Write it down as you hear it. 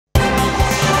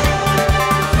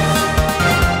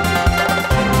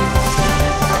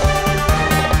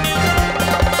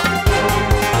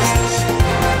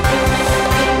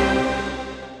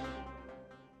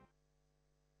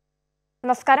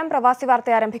നമസ്കാരം. പ്രവാസി വാർത്ത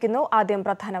ആരംഭിക്കുന്നു. ആദ്യം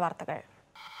പ്രധാന വാർത്തകൾ.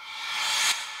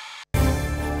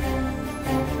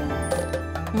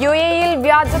 യുഎഇയിൽ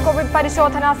വ്യാജ കോവിഡ്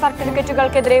പരിശോധനാ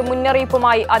സർട്ടിഫിക്കറ്റുകൾക്കെതിരെ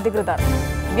മുന്നറിയിപ്പുമായി അധികൃതർ.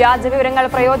 വ്യാജ വിവരങ്ങൾ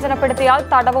പ്രയോജനപ്പെടുത്തിയാൽ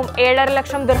തടവും 7.5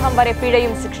 ലക്ഷം ദിർഹം വരെ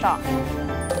പിഴയും ശിക്ഷ.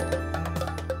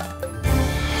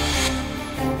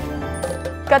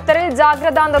 ഖത്തറിൽ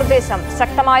ജാഗ്രതാ നിർദ്ദേശം.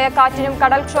 ശക്തമായ കാറ്റിനും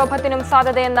കടൽക്ഷോഭത്തിനും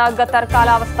സാധ്യതയെന്ന് ഖത്തർ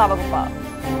കാലാവസ്ഥാ വകുപ്പ്.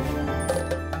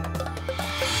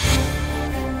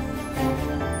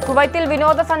 കുവൈത്തിൽ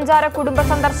വിനോദസഞ്ചാര കുടുംബ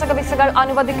സന്ദർശക വിസകൾ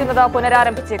അനുവദിക്കുന്നത്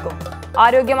പുനരാരംഭിച്ചേക്കും.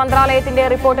 ആരോഗ്യ മന്ത്രാലയത്തിന്റെ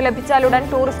റിപ്പോർട്ട് ലഭിച്ചാലുടൻ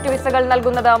ടൂറിസ്റ്റ് വിസകൾ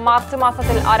നൽകുന്നത് മാർച്ച്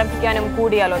മാസത്തിൽ ആരംഭിക്കാനും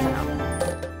കൂടിയാലോചന.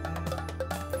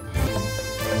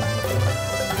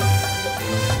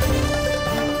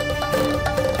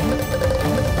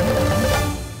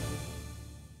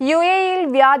 യുഎഇയിൽ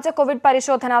വ്യാജ കോവിഡ്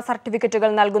പരിശോധനാ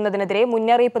സർട്ടിഫിക്കറ്റുകൾ നൽകുന്നതിനെതിരെ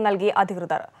മുന്നറിയിപ്പ് നൽകി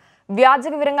അധികൃതർ. വ്യാജ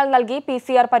വിവരങ്ങൾ നൽകി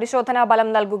PCR പരിശോധനാ ഫലം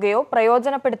നൽകുകയോ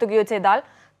പ്രയോജനപ്പെടുത്തുകയോ ചെയ്താൽ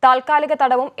താൽക്കാലിക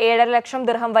തടവും 7.5 ലക്ഷം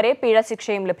ദിർഹം വരെ പിഴ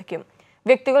ശിക്ഷയും ലഭിക്കും.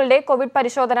 വ്യക്തികളുടെ കോവിഡ്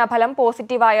പരിശോധനാ ഫലം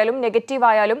പോസിറ്റീവായാലും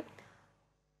നെഗറ്റീവായാലും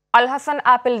അൽഹസൻ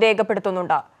ആപ്പിൽ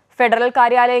രേഖപ്പെടുത്തുന്നുണ്ട്. ഫെഡറൽ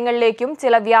കാര്യാലയങ്ങളിലേക്കും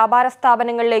ചില വ്യാപാര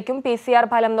സ്ഥാപനങ്ങളിലേക്കും PCR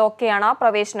ഫലം നോക്കിയാണ്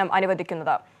പ്രവേശനം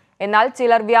അനുവദിക്കുന്നത്. എന്നാൽ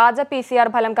ചിലർ വ്യാജ PCR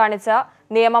ഫലം കാണിച്ച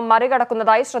നിയമം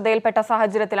മറികടക്കുന്നതായി ശ്രദ്ധയിൽപ്പെട്ട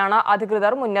സാഹചര്യത്തിലാണ്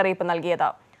അധികൃതർ മുന്നറിയിപ്പ്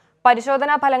നൽകിയത്.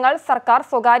 പരിശോധനാ ഫലങ്ങൾ സർക്കാർ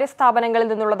സ്വകാര്യ സ്ഥാപനങ്ങളിൽ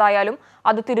നിന്നുള്ളതായാലും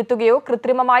അത് തിരുത്തുകയോ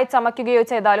കൃത്രിമമായി ചമയ്ക്കുകയോ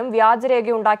ചെയ്താലും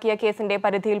വ്യാജരേഖയുണ്ടാക്കിയ കേസിന്റെ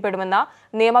പരിധിയിൽപ്പെടുമെന്ന്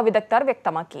നിയമവിദഗ്ധർ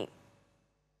വ്യക്തമാക്കി.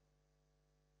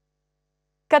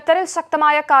 ഖത്തറിൽ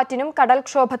ശക്തമായ കാറ്റിനും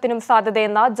കടൽക്ഷോഭത്തിനും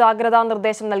സാധ്യതയെന്ന ജാഗ്രതാ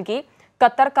നിർദ്ദേശം നൽകി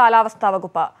ഖത്തർ കാലാവസ്ഥാ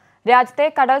വകുപ്പ്. രാജ്യത്തെ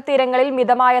കടൽ തീരങ്ങളിൽ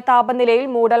മിതമായ താപനിലയിൽ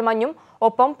മൂടൽമഞ്ഞും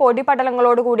ഒപ്പം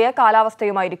പൊടിപടലങ്ങളോടുകൂടിയ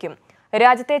കാലാവസ്ഥയുമായിരിക്കും.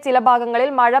 രാജ്യത്തെ ചില ഭാഗങ്ങളിൽ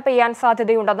മഴ പെയ്യാൻ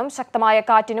സാധ്യതയുണ്ടെന്നും ശക്തമായ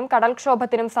കാറ്റിനും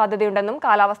കടൽക്ഷോഭത്തിനും സാധ്യതയുണ്ടെന്നും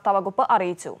കാലാവസ്ഥാ വകുപ്പ്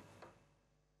അറിയിച്ചു.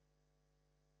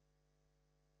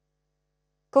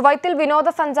 കുവൈത്തിൽ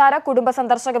വിനോദസഞ്ചാര കുടുംബ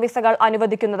സന്ദർശക വിസകൾ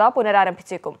അനുവദിക്കുന്നത്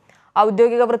പുനരാരംഭിച്ചേക്കും.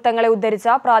 ഔദ്യോഗിക വൃത്തങ്ങളെ ഉദ്ധരിച്ച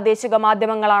പ്രാദേശിക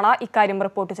മാധ്യമങ്ങളാണ് ഇക്കാര്യം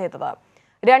റിപ്പോർട്ട് ചെയ്തത്.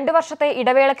 2 വർഷത്തെ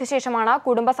ഇടവേളയ്ക്ക് ശേഷമാണ്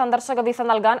കുടുംബ സന്ദർശക വിസ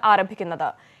നൽകാൻ ആരംഭിക്കുന്നത്.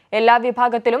 എല്ലാ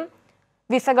വിഭാഗത്തിലും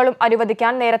വിസകളും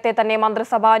അനുവദിക്കാൻ നേരത്തെ തന്നെ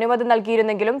മന്ത്രിസഭ അനുമതി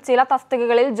നൽകിയിരുന്നെങ്കിലും ചില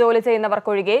തസ്തികകളിൽ ജോലി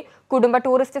ചെയ്യുന്നവർക്കൊഴികെ കുടുംബ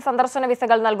ടൂറിസ്റ്റ് സന്ദർശന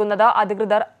വിസകൾ നൽകുന്നത്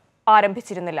അധികൃതർ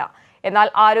ആരംഭിച്ചിരുന്നില്ല. എന്നാൽ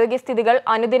ആരോഗ്യസ്ഥിതികൾ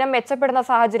അനുദിനം മെച്ചപ്പെടുന്ന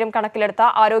സാഹചര്യം കണക്കിലെടുത്ത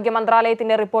ആരോഗ്യ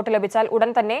മന്ത്രാലയത്തിന്റെ റിപ്പോർട്ട് ലഭിച്ചാൽ ഉടൻ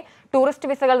തന്നെ ടൂറിസ്റ്റ്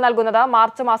വിസകൾ നൽകുന്നത്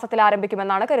മാർച്ച് മാസത്തിൽ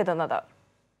ആരംഭിക്കുമെന്നാണ് കരുതുന്നത്.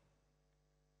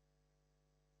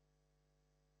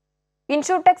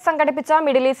 ഇൻഷുടെക് സംഘടിപ്പിച്ച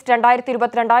മിഡിൽ ഈസ്റ്റ്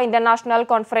 2022 ഇന്റർനാഷണൽ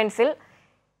കോൺഫറൻസിൽ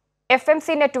FMC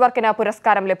നെറ്റ്വർക്കിന്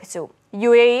പുരസ്കാരം ലഭിച്ചു.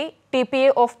 UAE TPA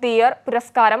of the year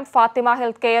പുരസ്കാരം Fathima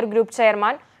health care group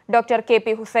chairman doctor KP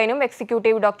ഹുസൈനും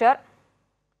executive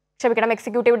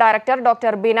director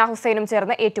doctor Beena ഹുസൈനും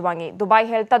ചേർന്ന് ഏറ്റുവാങ്ങി. Dubai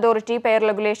health authority pair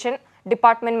regulation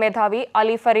department മേധാവി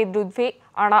അലി ഫരീദ് റുദ്ഫി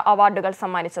ആണ് അവാർഡുകൾ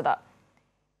സമ്മാനിച്ചത്.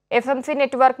 FMC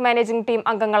നെറ്റ്വർക്ക് മാനേജിംഗ് ടീം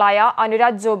അംഗങ്ങളായ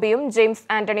അനുരാജ് ജോബിയും ജെയിംസ്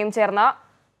ആന്റണിയും ചേർന്ന്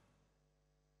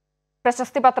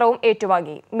പ്രശസ്തി പത്രവും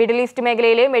ഏറ്റുവാങ്ങി. മിഡിൽ ഈസ്റ്റ്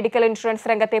മേഖലയിലെ മെഡിക്കൽ ഇൻഷുറൻസ്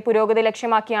രംഗത്തെ പുരോഗതി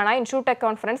ലക്ഷ്യമാക്കിയാണ് ഇൻഷുടെക്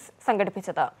കോൺഫറൻസ്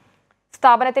സംഘടിപ്പിച്ചത്.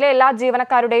 സ്ഥാപനത്തിലെ എല്ലാ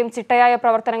ജീവനക്കാരുടെയും ചിട്ടയായ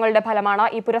പ്രവർത്തനങ്ങളുടെ ഫലമാണ്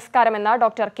ഈ പുരസ്കാരമെന്ന്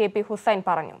ഡോക്ടർ KP ഹുസൈൻ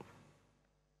പറഞ്ഞു.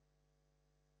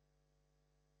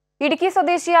 ഇടുക്കി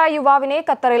സ്വദേശിയായ യുവാവിനെ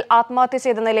ഖത്തറിൽ ആത്മഹത്യ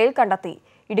ചെയ്ത നിലയിൽ കണ്ടെത്തി.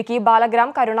 ഇടുക്കി ബാലഗ്രാം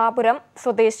കരുണാപുരം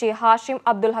സ്വദേശി ഹാഷിം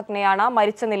അബ്ദുൽ ഹക്കിനെയാണ്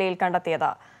മരിച്ച നിലയിൽ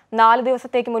കണ്ടെത്തിയത്. 4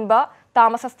 ദിവസത്തേക്ക് മുൻപ്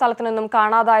താമസ സ്ഥലത്തു നിന്നും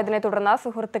കാണാതായതിനെ തുടർന്ന്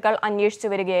സുഹൃത്തുക്കൾ അന്വേഷിച്ചു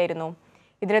വരികയായിരുന്നു.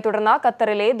 ഇതിനെ തുടർന്ന്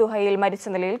ഖത്തറിലെ ദുഹയിൽ മരിച്ച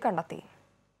നിലയിൽ കണ്ടെത്തി.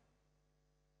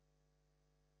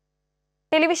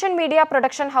 Television media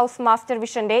production house master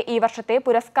വിഷന്റെ ഈ വർഷത്തെ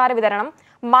പുരസ്കാര വിതരണം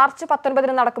മാർച്ച്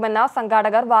 19 നടക്കുമെന്ന്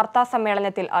സംഘാടകർ വാർത്താ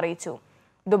സമ്മേളനത്തിൽ അറിയിച്ചു.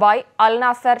 ദുബായ് അൽ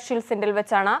നാസർ ഷിൽസിൻഡിൽ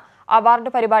വെച്ചാണ്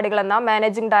award പരിപാടികളെന്ന്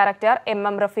managing director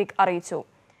MM Rafeeq അറിയിച്ചു.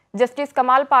 Justice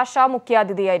Kamal Pasha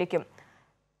മുഖ്യാതിഥിയായിരിക്കും.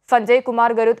 Sanjay Kumar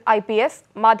ഗരുദ് IPS,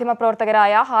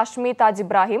 മാധ്യമപ്രവർത്തകരായ Hashmi Taj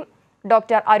Ibrahim,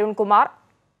 doctor Arun Kumar,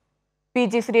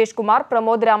 PG Suresh Kumar,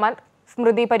 Pramod Raman,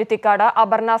 സ്മൃതി പരുത്തിക്കാട്,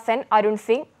 അപർണ സെൻ, അരുൺ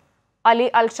സിംഗ്, അലി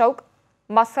അൽ ഷൌഖ്,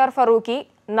 മസ്ഹർ ഫറൂഖി,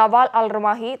 നവാൽ അൽ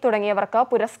റമാഹി തുടങ്ങിയവർക്ക്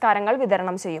പുരസ്കാരങ്ങൾ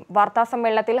വിതരണം ചെയ്യും. വാർത്താ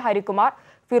സമ്മേളനത്തിൽ ഹരികുമാർ,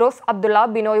 ഫിറോസ് അബ്ദുള്ള,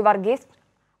 ബിനോയ് വർഗീസ്,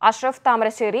 അഷ്റഫ്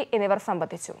താമരശ്ശേരി എന്നിവർ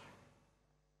സംബന്ധിച്ചു.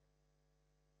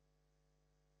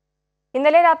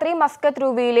 ഇന്നലെ രാത്രി മസ്കത്ത്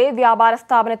റൂബിയിലെ വ്യാപാര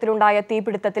സ്ഥാപനത്തിലുണ്ടായ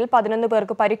തീപിടുത്തത്തിൽ 11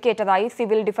 പേർക്ക് പരിക്കേറ്റതായി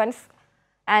സിവിൽ ഡിഫൻസ്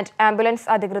ആൻഡ് ആംബുലൻസ്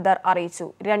അധികൃതർ അറിയിച്ചു.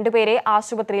 2 പേരെ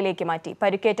ആശുപത്രിയിലേക്ക് മാറ്റി.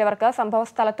 പരിക്കേറ്റവർക്ക്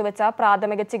സംഭവസ്ഥലത്ത് വെച്ച്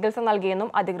പ്രാഥമിക ചികിത്സ നൽകിയെന്നും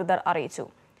അധികൃതർ അറിയിച്ചു.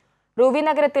 റൂബി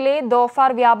നഗരത്തിലെ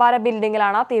ദോഫാർ വ്യാപാര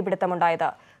ബിൽഡിംഗിലാണ് തീപിടുത്തമുണ്ടായത്.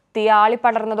 തീ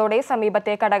ആളിപ്പടർന്നതോടെ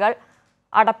സമീപത്തെ കടകൾ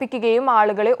അടപ്പിക്കുകയും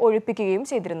ആളുകളെ ഒഴിപ്പിക്കുകയും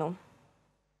ചെയ്തിരുന്നു.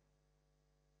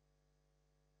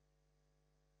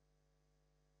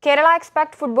 കേരള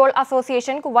എക്സ്പെക്ട് ഫുട്ബോൾ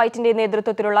അസോസിയേഷൻ കുവൈറ്റിന്റെ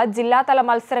നേതൃത്വത്തിലുള്ള ജില്ലാതല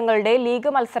മത്സരങ്ങളുടെ ലീഗ്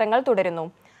മത്സരങ്ങൾ തുടരുന്നു.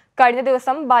 കഴിഞ്ഞ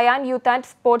ദിവസം ബയാൻ യൂത്ത് ആൻഡ്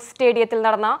സ്പോർട്സ് സ്റ്റേഡിയത്തിൽ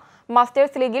നടന്ന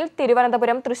മാസ്റ്റേഴ്സ് ലീഗിൽ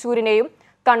തിരുവനന്തപുരം തൃശൂരിനെയും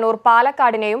കണ്ണൂർ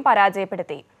പാലക്കാടിനെയും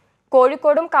പരാജയപ്പെടുത്തി.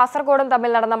 കോഴിക്കോടും കാസർഗോഡും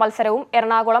തമ്മിൽ നടന്ന മത്സരവും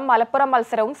എറണാകുളം മലപ്പുറം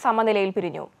മത്സരവും സമനിലയിൽ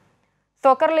പിരിഞ്ഞു.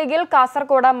 സോക്കർ ലീഗിൽ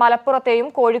കാസർഗോഡ് മലപ്പുറത്തെയും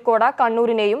കോഴിക്കോട്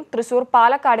കണ്ണൂരിനെയും തൃശൂർ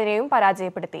പാലക്കാടിനെയും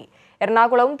പരാജയപ്പെടുത്തി.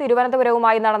 എറണാകുളവും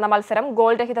തിരുവനന്തപുരവുമായി നടന്ന മത്സരം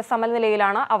ഗോൾ രഹിത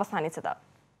സമനിലയിലാണ് അവസാനിച്ചത്.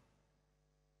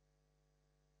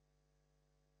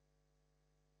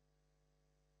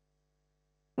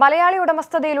 മലയാളി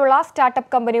ഉടമസ്ഥതയിലുള്ള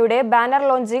സ്റ്റാർട്ടപ്പ് കമ്പനിയുടെ ബാനർ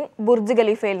ലോഞ്ചിംഗ് ബുർജ്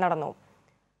ഖലീഫയിൽ നടന്നു.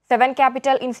 7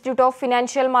 capital institute of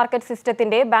financial market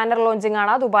സിസ്റ്റത്തിന്റെ ബാനർ ലോഞ്ചിംഗ്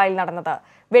ആണ് ദുബായിൽ നടന്നത്.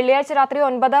 വെള്ളിയാഴ്ച രാത്രി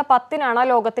 9:10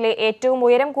 ലോകത്തിലെ ഏറ്റവും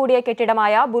ഉയരം കൂടിയ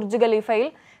കെട്ടിടമായ ബുർജ് ഖലീഫയിൽ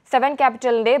 7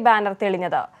 ക്യാപിറ്റലിന്റെ ബാനർ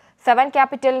തെളിഞ്ഞത്. 7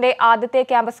 ക്യാപിറ്റലിന്റെ ആദ്യത്തെ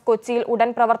ക്യാമ്പസ് കൊച്ചിയിൽ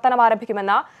ഉടൻ പ്രവർത്തനം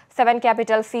ആരംഭിക്കുമെന്ന് 7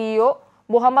 ക്യാപിറ്റൽ സിഇഒ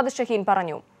മുഹമ്മദ് ഷഹീൻ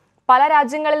പറഞ്ഞു. പല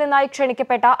രാജ്യങ്ങളിൽ നിന്നായി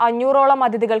ക്ഷണിക്കപ്പെട്ട 500ഓളം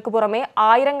അതിഥികൾക്ക് പുറമെ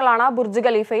ആയിരങ്ങളാണ് ബുർജ്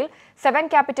ഖലീഫയിൽ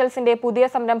 7 ക്യാപിറ്റൽസിന്റെ പുതിയ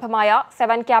സംരംഭമായ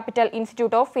 7 capital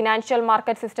institute of financial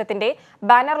market സിസ്റ്റത്തിന്റെ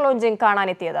banner launching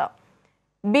കാണാനെത്തിയത്.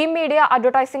 Beam media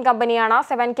advertising കമ്പനിയാണ്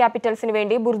 7 ക്യാപിറ്റൽസിന്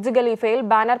വേണ്ടി ബുർജ് ഖലീഫയിൽ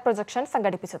ബാനർ പ്രൊജക്ഷൻ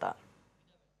സംഘടിപ്പിച്ചത്.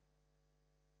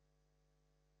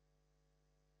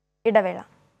 ഇടവേള.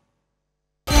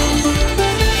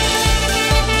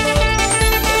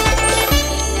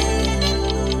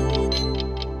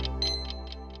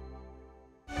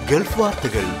 Gulf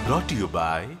Vartagal brought to you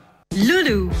by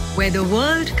Lulu, where the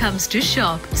world comes to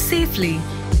shop safely.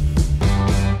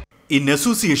 In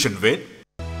association with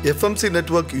FMC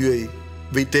Network UAE,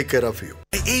 we take care of you.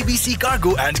 ABC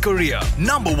Cargo and Korea,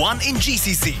 #1 in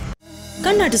GCC.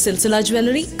 Kannada Silsila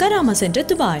Jewelry, Karama Center,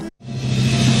 Dubai.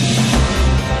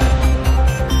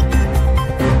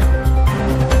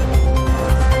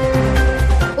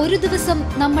 ഒരു ദിവസം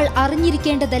നമ്മൾ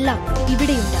അറിഞ്ഞിരിക്കേണ്ടതെല്ലാം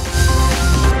ഇവിടെയുണ്ട്.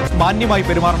 മാന്യമായി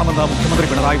പെരുമാറണമെന്ന് മുഖ്യമന്ത്രി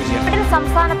പിണറായി വിജയൻ.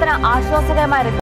 സംസ്ഥാനത്തിന് ആശ്വാസകരമായ